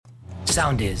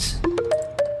Soundis.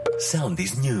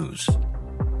 Soundis News.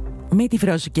 Με τη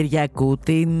Φρώση Κυριακού,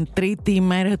 την τρίτη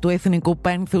ημέρα του εθνικού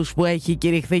πένθους που έχει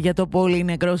κηρυχθεί για το πολύ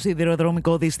νεκρό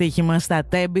σιδηροδρομικό δυστύχημα στα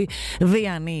Τέμπη,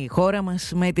 διανύει η χώρα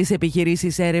μας με τις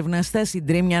επιχειρήσεις έρευνας στα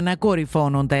συντρίμμια να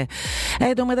κορυφώνονται.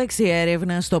 Εν τω μεταξύ,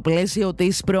 έρευνα στο πλαίσιο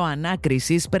της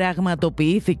προανάκρισης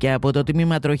πραγματοποιήθηκε από το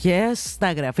Τμήμα Τροχέας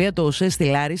στα γραφεία του ΟΣΕ στη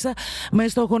Λάρισα, με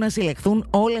στόχο να συλλεχθούν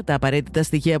όλα τα απαραίτητα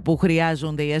στοιχεία που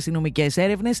χρειάζονται οι αστυνομικές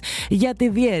έρευνες για τη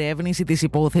διερεύνηση της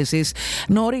υπόθεσης.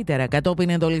 Νωρίτερα, κατόπιν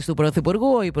εντολής του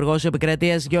Πρωθυπουργού, ο Υπουργός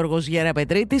Επικρατείας Γιώργος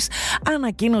Γεραπετρίτης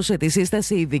ανακοίνωσε τη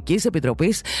σύσταση ειδικής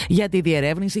επιτροπής για τη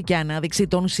διερεύνηση και ανάδειξη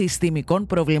των συστημικών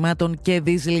προβλημάτων και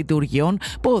δυσλειτουργιών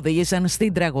που οδήγησαν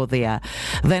στην τραγωδία.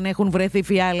 Δεν έχουν βρεθεί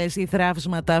φιάλες ή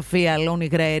θραύσματα φιαλών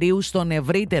υγραερίου στον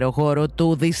ευρύτερο χώρο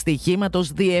του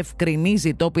δυστυχήματος,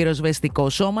 διευκρινίζει το πυροσβεστικό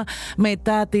σώμα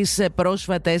μετά τις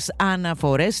πρόσφατες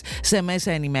αναφορές σε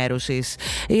μέσα ενημέρωσης.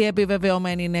 Οι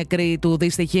επιβεβαιωμένοι νεκροί του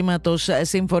δυστυχήματος,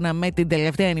 σύμφωνα με την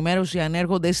τελευταία ενημέρωση,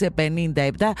 ανέρχονται σε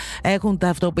 57, έχουν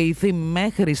ταυτοποιηθεί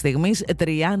μέχρι στιγμής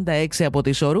 36 από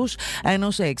τις σωρούς,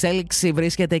 ενώ σε εξέλιξη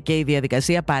βρίσκεται και η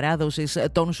διαδικασία παράδοσης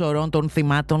των σωρών των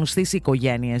θυμάτων στις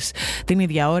οικογένειες. Την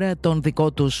ίδια ώρα, τον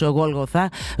δικό τους Γολγοθά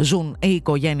ζουν οι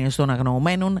οικογένειες των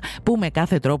αγνοωμένων, που με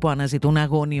κάθε τρόπο αναζητούν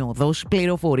αγωνιωδώς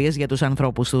πληροφορίες για τους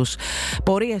ανθρώπους τους.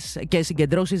 Πορείες και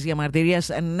συγκεντρώσεις διαμαρτυρίας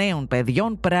νέων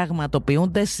παιδιών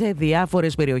πραγματοποιούνται σε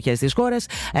διάφορες περιοχές της χώρας.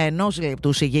 Ενός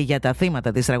λεπτού σιγή για τα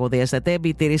θύματα της τραγωδίας στα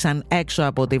Τέμπη τήρησαν έξω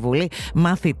από τη Βουλή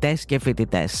μαθητές και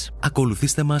φοιτητές.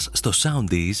 Ακολουθήστε μας στο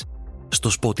Soundis, στο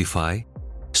Spotify,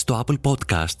 στο Apple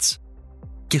Podcasts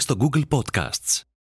και στο Google Podcasts.